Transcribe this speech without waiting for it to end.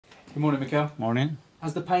Good morning, Mikel. Morning.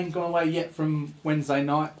 Has the pain gone away yet from Wednesday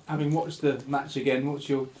night? Having watched the match again, what's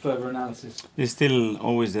your further analysis? It's still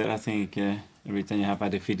always there. I think every time you have a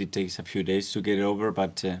defeat, it takes a few days to get it over.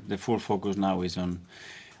 But the full focus now is on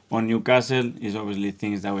Newcastle. Is obviously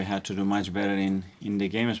things that we had to do much better in the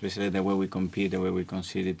game, especially the way we compete, the way we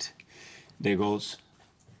conceded the goals.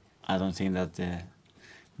 I don't think that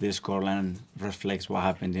the scoreline reflects what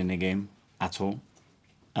happened in the game at all.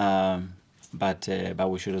 But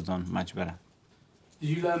we should have done much better. Did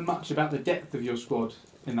you learn much about the depth of your squad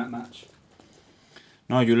in that match?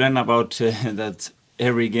 No, you learn about that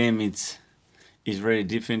every game is very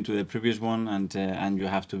different to the previous one, and you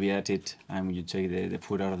have to be at it. And you take the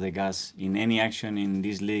foot out of the gas in any action in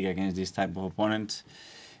this league against this type of opponent,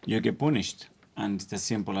 you get punished. And it's as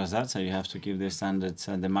simple as that. So you have to keep the standards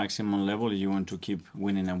at the maximum level if you want to keep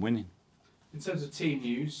winning and winning. In terms of team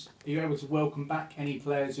news, are you able to welcome back any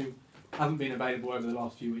players who haven't been available over the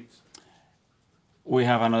last few weeks? We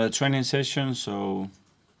have another training session, so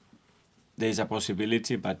there's a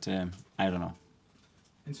possibility, but I don't know.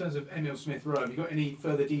 In terms of Emile Smith-Rowe, have you got any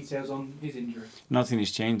further details on his injury? Nothing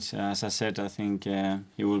has changed. As I said, I think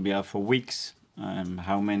he will be out for weeks.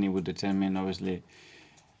 How many would determine, obviously,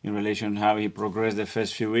 in relation to how he progressed the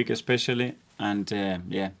first few weeks especially. And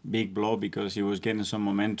yeah, big blow because he was getting some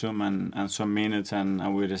momentum and some minutes,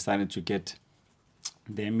 and we were starting to get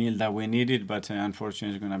the meal that we needed, but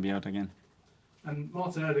unfortunately he's going to be out again. And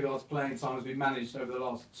Martin Odegaard's playing time has been managed over the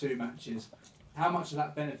last two matches. How much has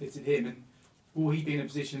that benefited him, and will he be in a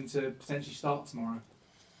position to potentially start tomorrow?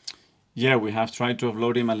 Yeah, we have tried to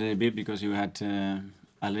offload him a little bit because he had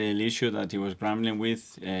a little issue that he was grumbling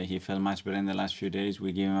with. He felt much better in the last few days.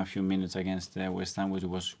 We gave him a few minutes against West Ham, which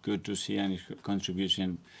was good to see, and his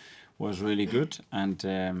contribution was really good. And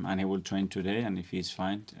he will train today, and if he's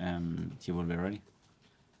fine, he will be ready.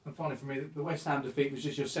 And finally, for me, the West Ham defeat was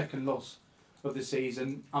just your second loss of the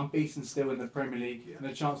season, unbeaten still in the Premier League, and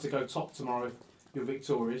a chance to go top tomorrow if you're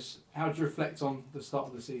victorious. How do you reflect on the start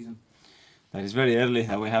of the season? That is very early,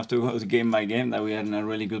 that we have to go game by game, that we are in a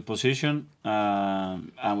really good position,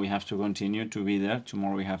 and we have to continue to be there.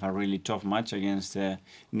 Tomorrow we have a really tough match against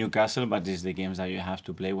Newcastle, but these are the games that you have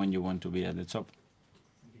to play when you want to be at the top.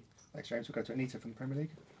 Thanks, James. We'll go to Anita from the Premier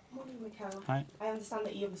League. Morning, Mikel. Hi. I understand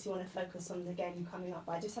that you obviously want to focus on the game coming up,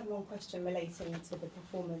 but I just have one question relating to the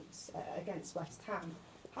performance against West Ham.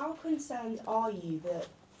 How concerned are you that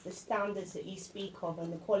the standards that you speak of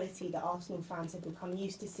and the quality that Arsenal fans have become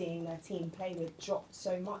used to seeing their team play with dropped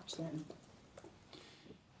so much then?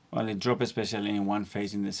 Well, it dropped especially in one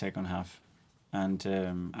phase in the second half. And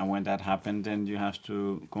when that happened, then you have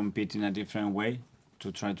to compete in a different way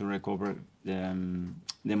to try to recover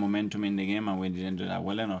the momentum in the game, and we didn't do that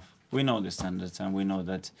well enough. We know the standards, and we know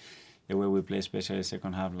that the way we play, especially the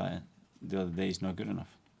second half, like the other day, is not good enough.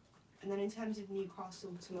 And then in terms of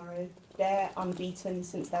Newcastle tomorrow, they're unbeaten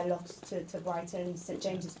since their loss to Brighton. St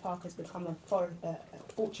James's Park has become a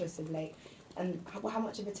fortress of late. And how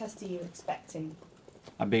much of a test are you expecting?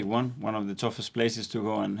 A big one of the toughest places to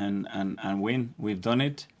go and win. We've done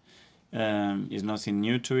it. It's nothing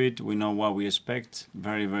new to it. We know what we expect.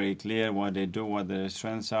 Very, very clear what they do, what the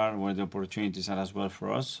strengths are, where the opportunities are as well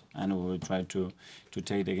for us. And we will try to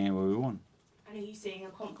take the game where we want. And are you seeing a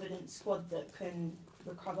confident squad that can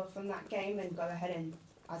recover from that game and go ahead and,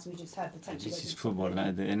 as we just heard, potentially... This is football.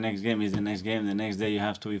 The next game is the next game. The next day you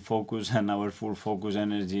have to be focused, and our full focus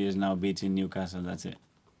energy is now beating Newcastle. That's it.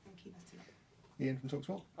 Thank you. That's it. Ian from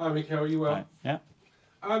talkSPORT. Hi, Mikel. Are you well? Right. Yeah.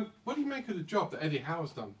 What do you make of the job that Eddie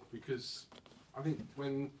Howe's done? Because I think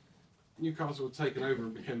when Newcastle were taken over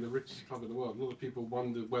and became the richest club in the world, a lot of people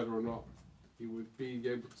wondered whether or not he would be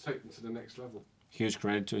able to take them to the next level. Huge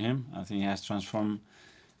credit to him. I think he has transformed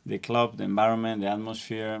the club, the environment, the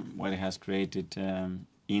atmosphere, what he has created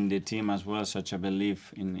in the team as well, such a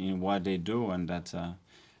belief in what they do, and that's a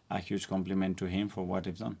huge compliment to him for what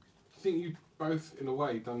they've done. Do you think you've both, in a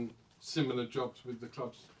way, done similar jobs with the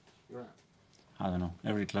clubs you're at? I don't know.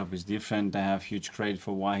 Every club is different. I have huge credit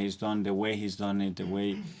for what he's done, the way he's done it, the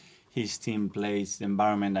way his team plays, the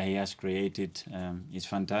environment that he has created is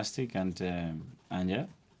fantastic, and yeah,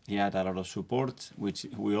 he had a lot of support, which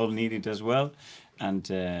we all needed as well, and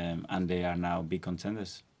they are now big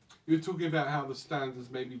contenders. You were talking about how the standards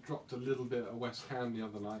maybe dropped a little bit at West Ham the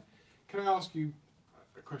other night. Can I ask you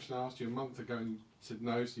a question I asked you a month ago and you said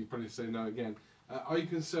no, so you probably say no again. Are you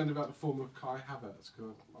concerned about the form of Kai Havertz?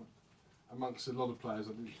 Amongst a lot of players,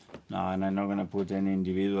 I think. No, and I'm not going to put any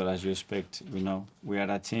individual as you expect. We know we are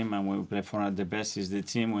a team, and when we play for the best is the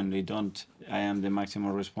team. When they don't, I am the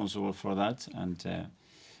maximum responsible for that, and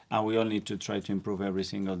we all need to try to improve every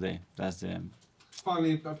single day. That's the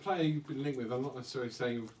Finally, a player you've been linked with, I'm not necessarily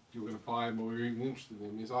saying you're going to buy him or you're even interested in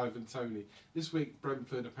him, is Ivan Toney. This week,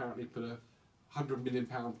 Brentford apparently put a £100 million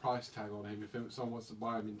price tag on him if someone wants to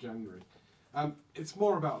buy him in January. It's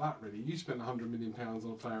more about that, really. You spent £100 million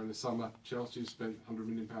on a player in the summer. Chelsea spent £100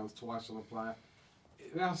 million twice on a player.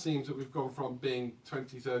 It now seems that we've gone from being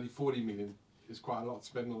 20, 30, 40 million is quite a lot to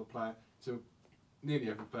spend on a player to nearly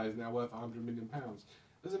every player is now worth £100 million.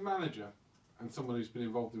 As a manager and someone who's been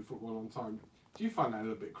involved in football a long time, do you find that a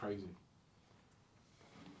little bit crazy?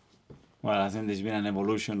 Well, I think there's been an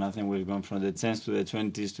evolution. I think we've gone from the 10s to the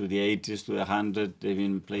 20s to the 80s to the 100. There have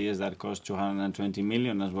been players that cost 220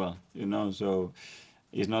 million as well, you know. So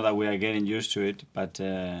it's not that we are getting used to it, but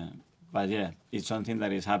yeah, it's something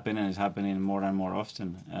that is happening. It's happening more and more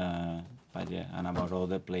often. But yeah, and about all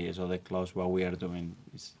the players, all the clubs, what we are doing,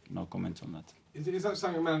 is no comment on that. Is that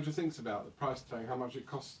something a manager thinks about, the price tag, how much it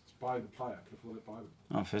costs to buy the player before they buy them?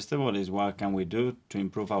 No, first of all, is what can we do to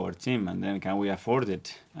improve our team, and then can we afford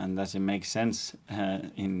it, and does it make sense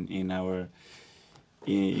in our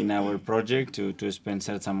project to spend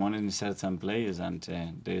certain money in certain players, and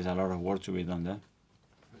there is a lot of work to be done there.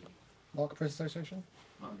 Market Press Association.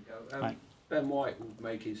 Ben White will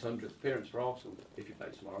make his 100th appearance for Arsenal if he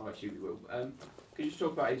plays tomorrow. I assume he will. Can you just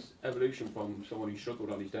talk about his evolution from someone who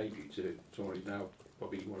struggled on his debut to someone who's now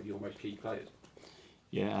probably one of your most key players?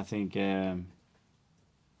 Yeah, I think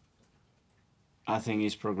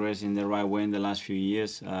he's progressed in the right way in the last few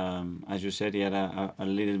years. As you said, he had a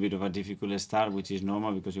little bit of a difficult start, which is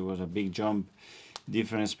normal because it was a big jump,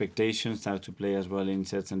 different expectations, started to play as well in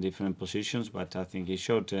certain different positions. But I think he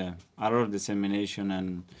showed a lot of determination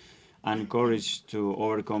and courage to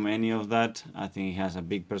overcome any of that. I think he has a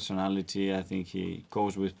big personality. I think he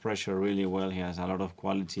copes with pressure really well. He has a lot of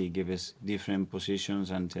quality, gives us different positions,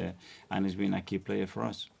 and he's been a key player for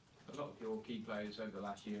us. A lot of your key players over the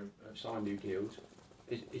last year have signed new deals.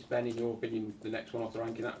 Is Ben, in your opinion, the next one off the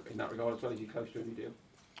rank in that regard as well? Is he close to a new deal?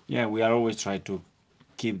 Yeah, we are always trying to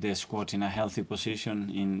keep the squad in a healthy position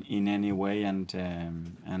in any way, and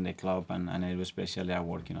the club and Edu especially are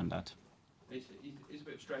working on that. He's a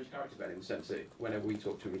bit of a strange character, Ben, in the sense that whenever we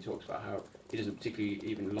talk to him, he talks about how he doesn't particularly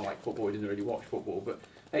even like football, he doesn't really watch football. But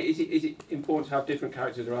hey, is it important to have different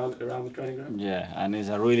characters around the training ground? Yeah, and he's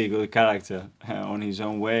a really good character on his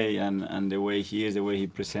own way, and the way he is, the way he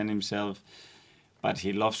presents himself. But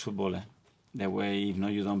he loves football. The way, even though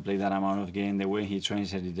you don't play that amount of game, the way he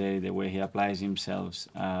trains every day, the way he applies himself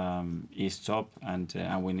is top, and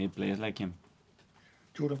we need players like him.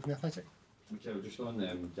 Jordan from The Athletic. Mikel, just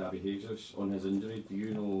on Gabby Jesus, on his injury, do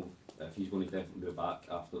you know if he's going to definitely be back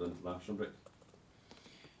after the international break?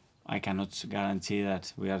 I cannot guarantee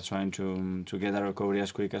that. We are trying to get a recovery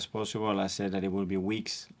as quick as possible. I said that it will be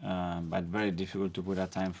weeks, but very difficult to put a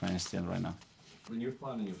time frame still right now. When you're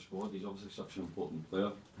planning your squad, he's obviously such an important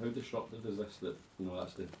player. How disruptive is this that, you know,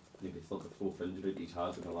 that's the maybe third or fourth injury that he's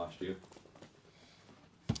had in the last year?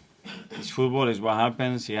 It's football, is what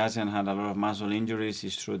happens. He hasn't had a lot of muscle injuries.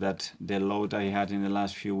 It's true that the load that he had in the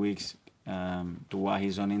last few weeks to what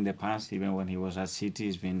he's done in the past, even when he was at City,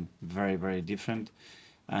 has been very, very different.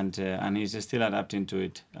 And he's still adapting to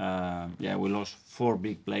it. Yeah, we lost 4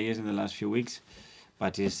 big players in the last few weeks,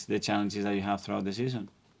 but it's the challenges that you have throughout the season.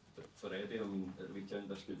 For Eddie, I mean, at the weekend,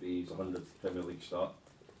 this could be his 100th Premier League start.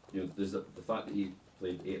 You know, does the fact that he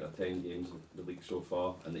played 8 or 10 games in the league so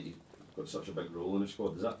far, and that he's got such a big role in the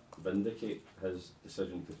squad, does that vindicate his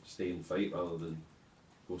decision to stay and fight rather than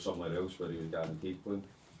go somewhere else where he was guaranteed playing?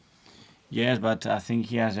 Yes, but I think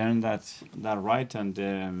he has earned that right, and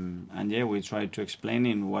yeah, we tried to explain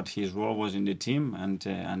him what his role was in the team, and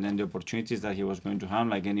then the opportunities that he was going to have,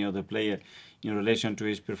 like any other player, in relation to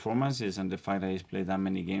his performances, and the fact that he's played that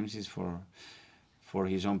many games is for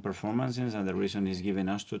his own performances, and the reason he's given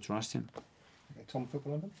us to trust him. Okay, Tom,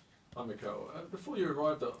 Football London. Hi Mikel. Before you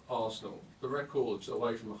arrived at Arsenal, the records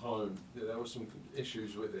away from home, there were some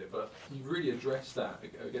issues with it, but you've really addressed that,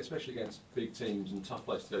 especially against big teams and tough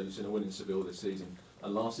places to go. You've seen a win in Seville this season,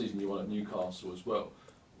 and last season you won at Newcastle as well.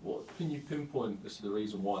 What can you pinpoint as to the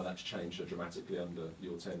reason why that's changed so dramatically under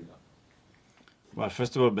your tenure? Well,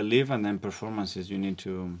 first of all, belief, and then performances. You need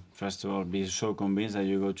to, first of all, be so convinced that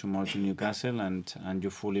you go tomorrow to Newcastle and you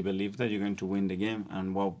fully believe that you're going to win the game,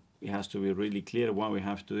 and what it has to be really clear what we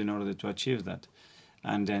have to do in order to achieve that.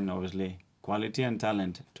 And then, obviously, quality and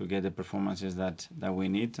talent to get the performances that we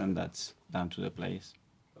need, and that's down to the players.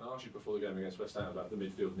 I asked you before the game against West Ham about the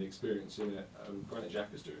midfield and the experience in it. Granit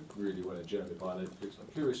Xhaka's doing really well in Germany by Liverpool.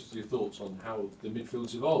 I'm curious as to your thoughts on how the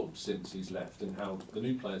midfield's evolved since he's left and how the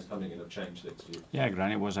new players coming in have changed things for you. Yeah,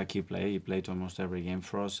 Granit was a key player. He played almost every game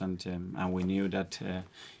for us, and we knew that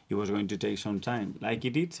it was going to take some time. Like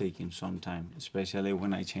it did take him some time, especially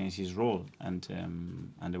when I changed his role, and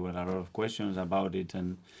there were a lot of questions about it,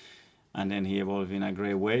 and then he evolved in a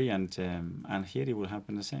great way, and here it will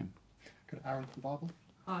happen the same. Good. Aaron from Bible.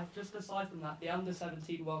 Hi, just aside from that, the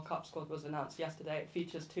Under-17 World Cup squad was announced yesterday. It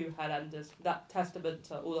features 2 headenders. That testament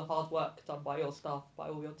to all the hard work done by your staff, by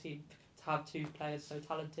all your team, to have 2 players so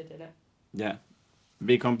talented in it. Yeah,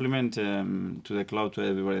 big compliment to the club, to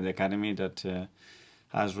everybody in the academy that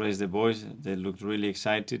has raised the boys. They looked really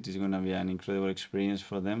excited. It's going to be an incredible experience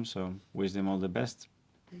for them, so wish them all the best.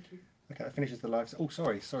 Thank you. Okay, that finishes the live. Oh,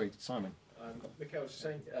 sorry, Simon. Mikel was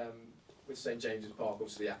saying, with St James's Park,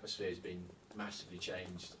 obviously the atmosphere has been massively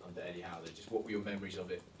changed under Eddie Howe. Just what were your memories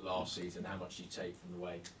of it last season? How much do you take from the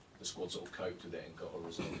way the squad sort of coped with it and got a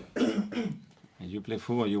result? You play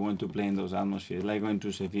football, you want to play in those atmospheres, like going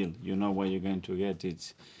to Seville. You know what you're going to get.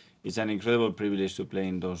 It's an incredible privilege to play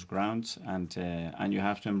in those grounds, and you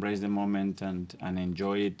have to embrace the moment and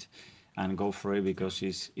enjoy it and go for it, because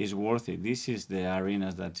it's worth it. This is the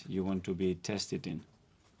arenas that you want to be tested in.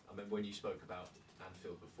 I mean, when you spoke about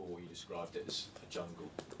Anfield before, you described it as a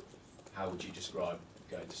jungle. How would you describe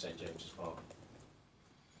going to St James's Park?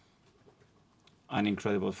 An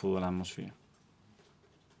incredible football atmosphere.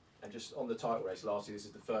 And just on the title race last year, this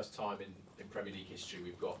is the first time in Premier League history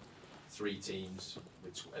we've got 3 teams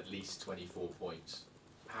with at least 24 points.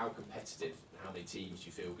 How competitive, how many teams do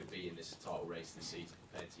you feel could be in this title race this season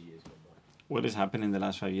compared to years gone by? What has happened in the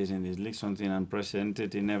last 5 years in this league, something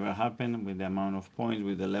unprecedented. It never happened with the amount of points,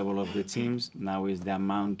 with the level of the teams. Now is the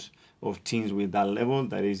amount of teams with that level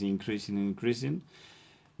that is increasing.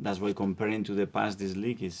 That's why comparing to the past, this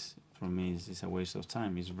league is, for me, is a waste of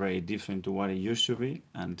time. It's very different to what it used to be,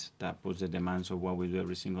 and that puts the demands of what we do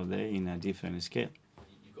every single day in a different scale.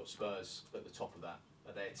 You've got Spurs at the top of that.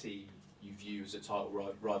 Are they a team you view as a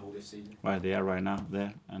title rival this season? Well, they are right now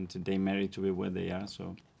there, and they merit to be where they are,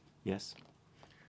 so yes.